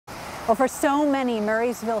Well, for so many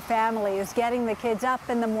Murraysville families, getting the kids up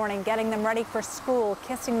in the morning, getting them ready for school,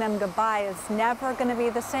 kissing them goodbye is never going to be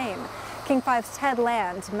the same. King 5's Ted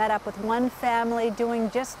Land met up with one family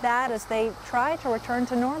doing just that as they try to return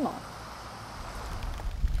to normal.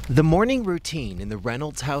 The morning routine in the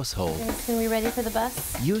Reynolds household Are we ready for the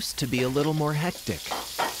bus? used to be a little more hectic.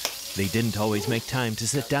 They didn't always make time to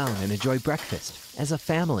sit down and enjoy breakfast as a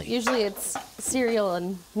family. Usually it's cereal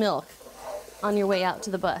and milk on your way out to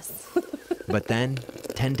the bus. But then,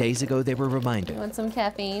 10 days ago, they were reminded Want some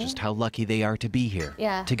caffeine? just how lucky they are to be here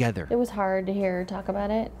together. It was hard to hear her talk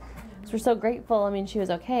about it. We're so grateful. I mean, she was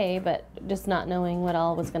okay, but just not knowing what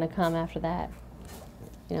all was going to come after that,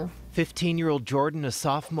 you know. 15-year-old Jordan, a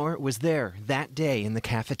sophomore, was there that day in the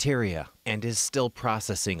cafeteria and is still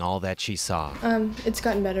processing all that she saw. It's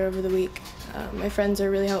gotten better over the week. My friends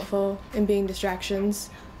are really helpful in being distractions,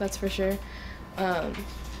 that's for sure.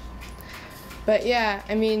 But yeah,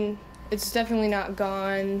 I mean, it's definitely not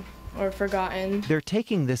gone or forgotten. They're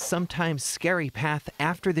taking this sometimes scary path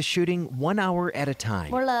after the shooting 1 hour at a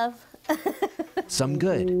time. More love. Some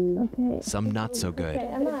good, some not so good. Okay,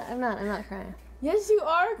 I'm not crying. Yes, you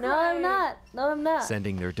are crying. No, I'm not. No, I'm not.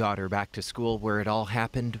 Sending their daughter back to school where it all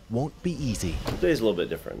happened won't be easy. Today's a little bit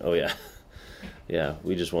different. Oh yeah. Yeah,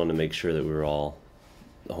 we just wanted to make sure that we were all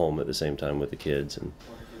home at the same time with the kids and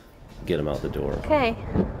get them out the door. Okay,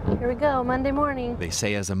 here we go, Monday morning. They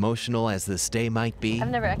say as emotional as this day might be, I've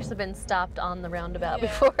never actually been stopped on the roundabout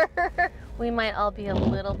before. We might all be a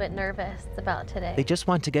little bit nervous about today. they just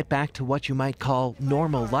want to get back to what you might call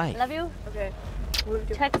normal life, Love you. Okay.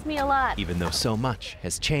 Text me a lot. even though so much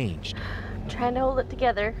has changed. Trying to hold it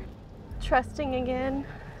together. Trusting again,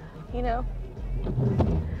 you know.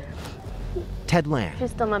 Ted Land, She's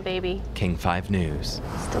still my baby. King 5 News.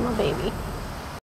 Still my baby.